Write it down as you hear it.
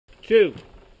2,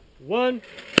 1,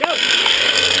 go!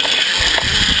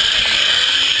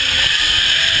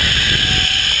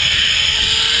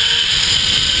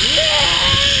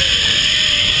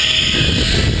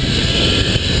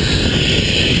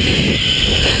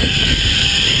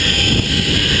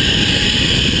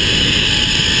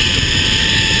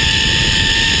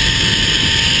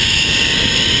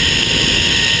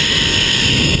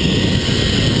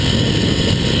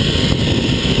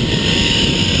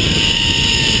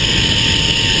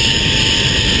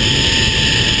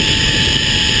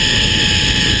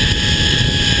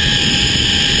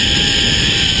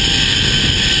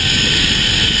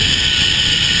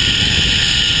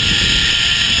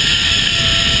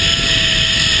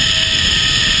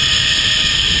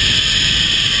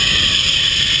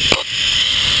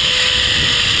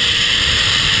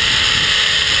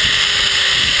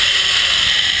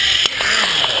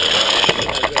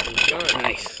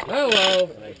 Hello.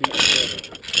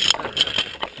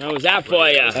 How was that for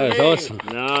you? That was awesome.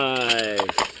 Nice.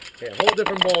 Yeah, whole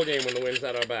different ball game when the wind's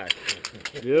at our back.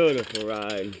 Beautiful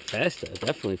ride. Faster,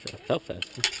 definitely felt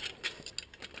faster.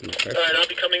 Alright, I'll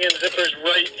be coming in zippers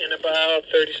right in about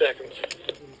 30 seconds.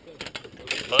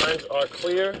 Lines are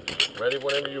clear. Ready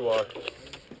whenever you are.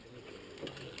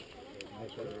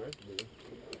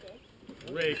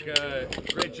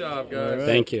 Great job, guys. Right.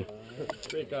 Thank you.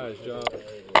 Great guys, job.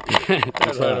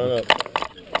 Thanks a lot.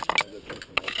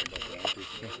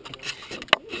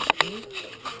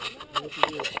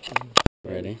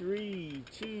 Ready? 3,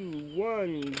 2,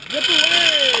 1, zip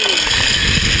away!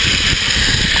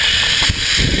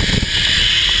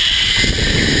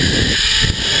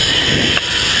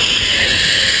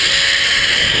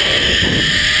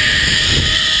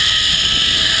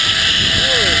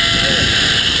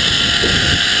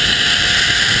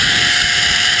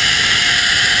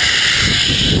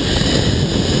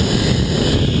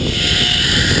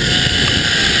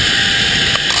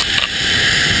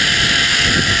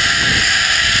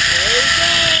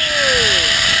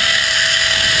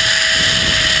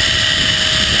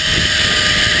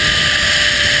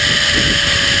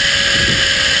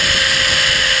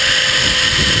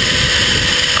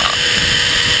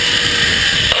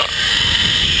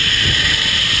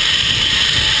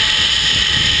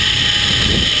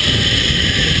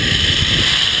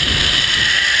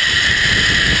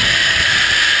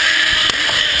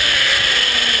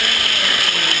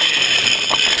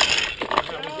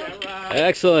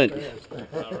 Excellent.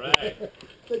 All right.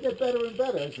 They get better and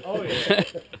better. Oh, yeah.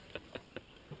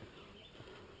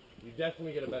 You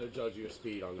definitely get a better judge of your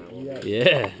speed on that one.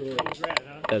 Yeah.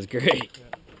 That's great.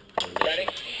 Ready?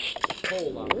 A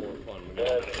whole lot more fun.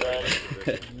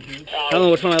 I don't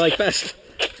know which one I like best.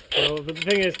 So the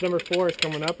thing is, number 4 is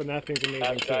coming up, and that thing's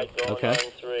amazing too. Okay.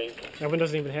 That one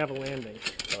doesn't even have a landing.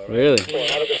 Really?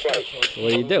 What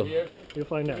do you do? You'll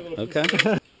find out. Okay.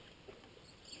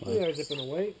 We are zipping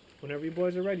away. Whenever you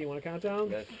boys are ready, you want to count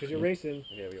down? Yes. Because you're racing.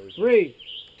 Yeah, we always 3,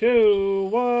 2,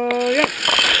 1, yeah!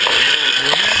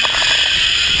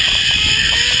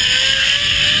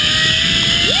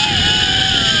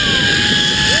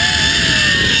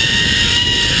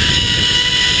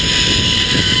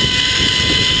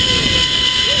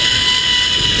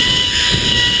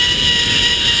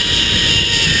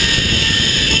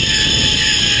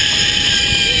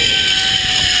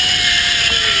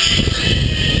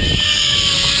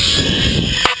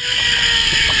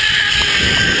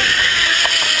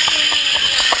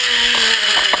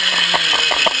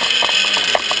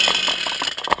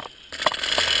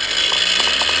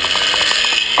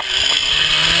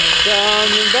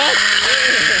 Coming back.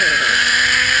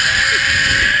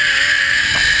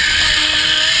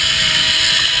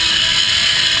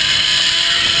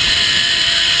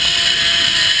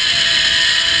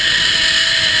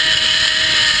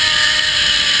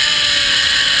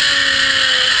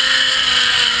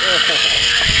 Beautiful.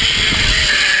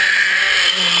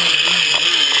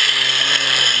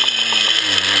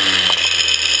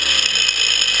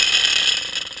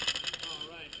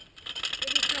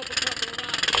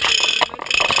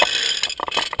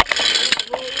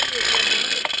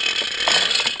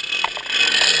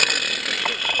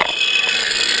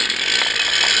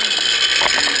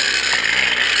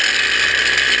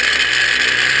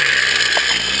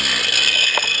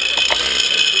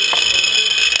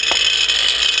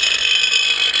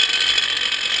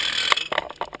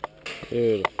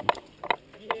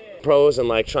 pros and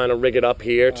like trying to rig it up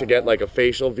here to get like a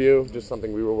facial view, just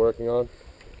something we were working on.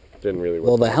 Didn't really work.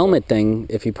 Well, the helmet thing,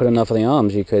 if you put enough of the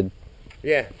arms, you could,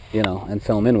 Yeah. you know, and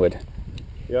film inward.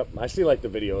 Yep. I see like the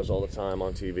videos all the time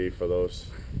on TV for those.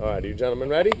 All right, are you gentlemen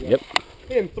ready? Yep.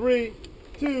 In 3,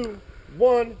 2,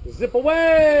 1, zip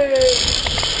away!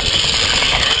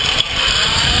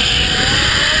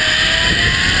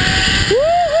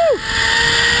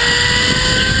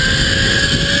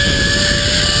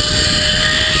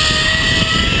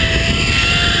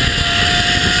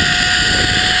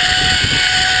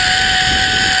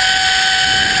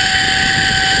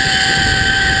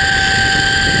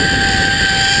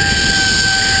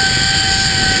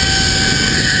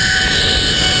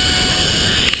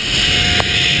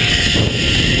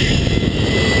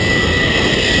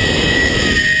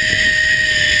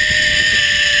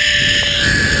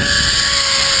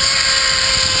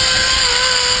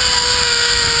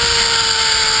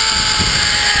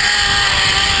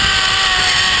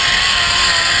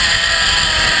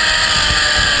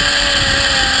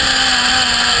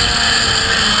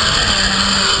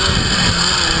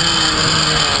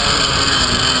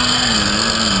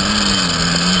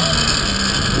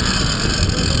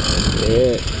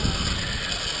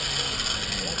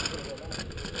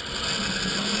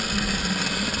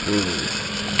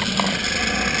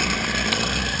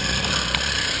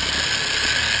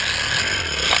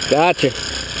 Gotcha.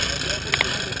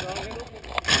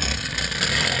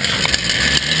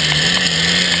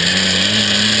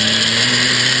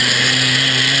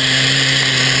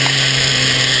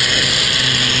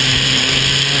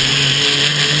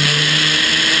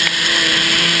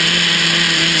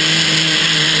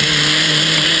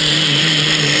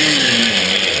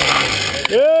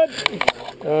 Good.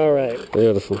 All right.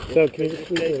 Beautiful. So can you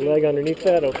just leave your leg underneath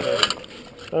that? Okay.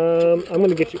 I'm going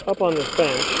to get you up on this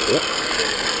bench. Yep.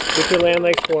 Get your land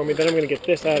legs for me. Then I'm going to get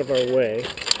this out of our way.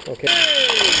 Okay.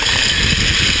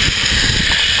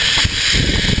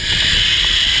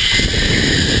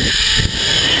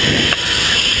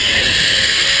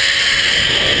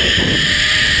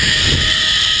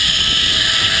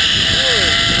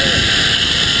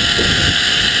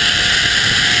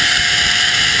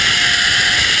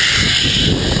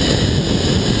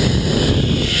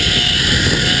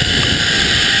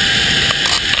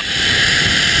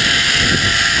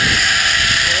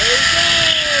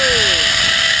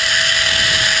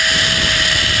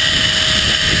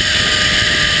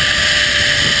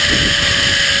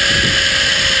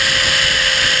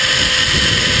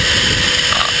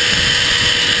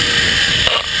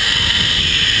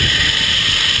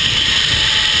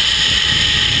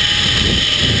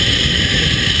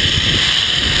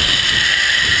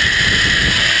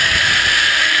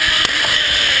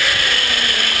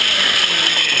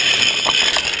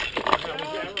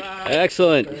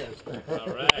 Excellent. All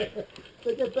right.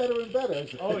 They get better and better.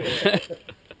 Oh, yeah.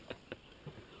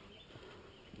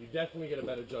 You definitely get a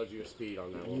better judge of your speed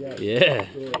on that one. Yeah.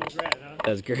 It's red, huh?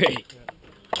 That's great.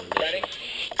 Ready?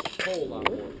 A whole lot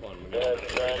more fun when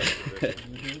you're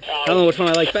I don't know which one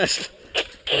I like best.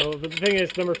 So the thing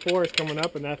is, number 4 is coming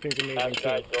up, and that thing's amazing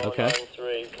too. Okay.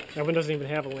 That one doesn't even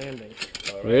have a landing.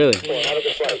 Really?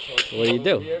 What do you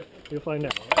do? You'll find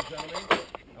out. All right, gentlemen.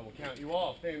 I will count you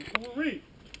off in 3,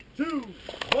 2,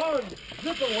 1,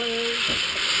 zip away.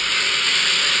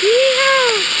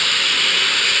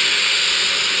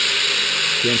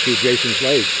 Can't see Jason's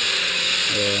legs.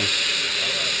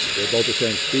 They're both the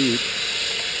same speed.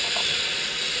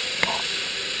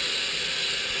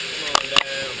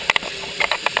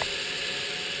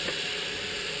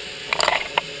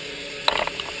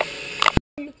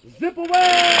 Zip away!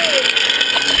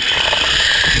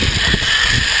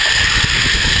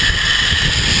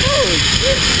 Holy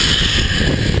shit!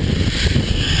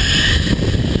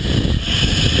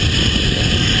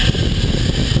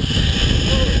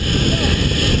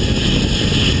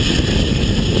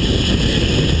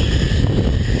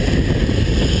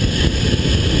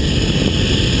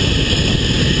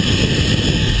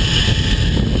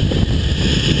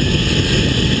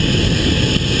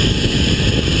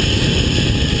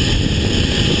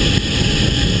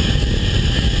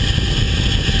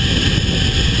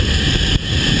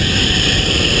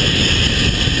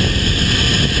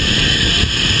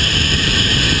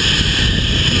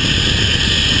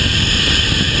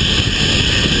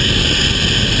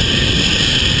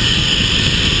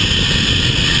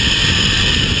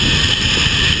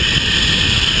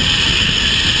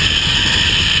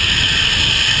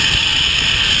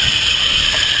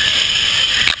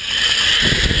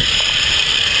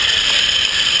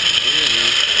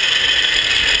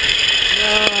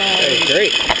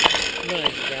 Great.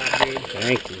 Nice job, dude.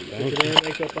 Thank you. Put Thank your you. hand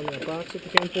legs up on that box if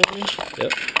you can for me.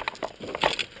 Yep.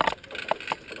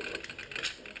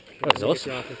 That was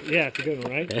awesome. Yeah, it's a good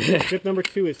one, right? Grip number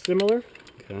 2 is similar.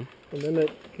 Okay. And then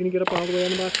can you get up all the way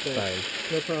on the box? There. Sorry.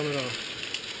 No problem at all.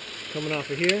 Coming off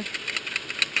of here.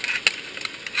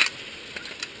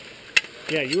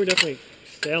 Yeah, you were definitely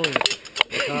sailing it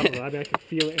on top of it. I mean, I can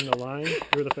feel it in the line.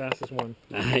 You were the fastest one.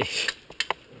 Nice.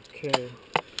 Okay.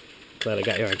 Glad I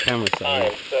got you on camera, so.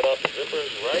 Alright, set up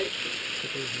zippers right.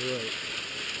 Zippers right.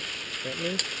 Got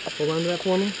me? Hold on to that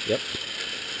for me. Yep.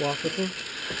 Walk with me.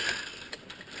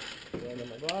 Land on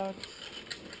my box.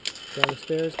 Down the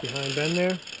stairs, behind Ben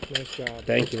there. Nice job.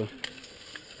 Thank you.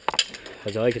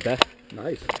 How'd you like it, Dad?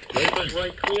 Nice. Zippers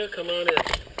right clear, come on in.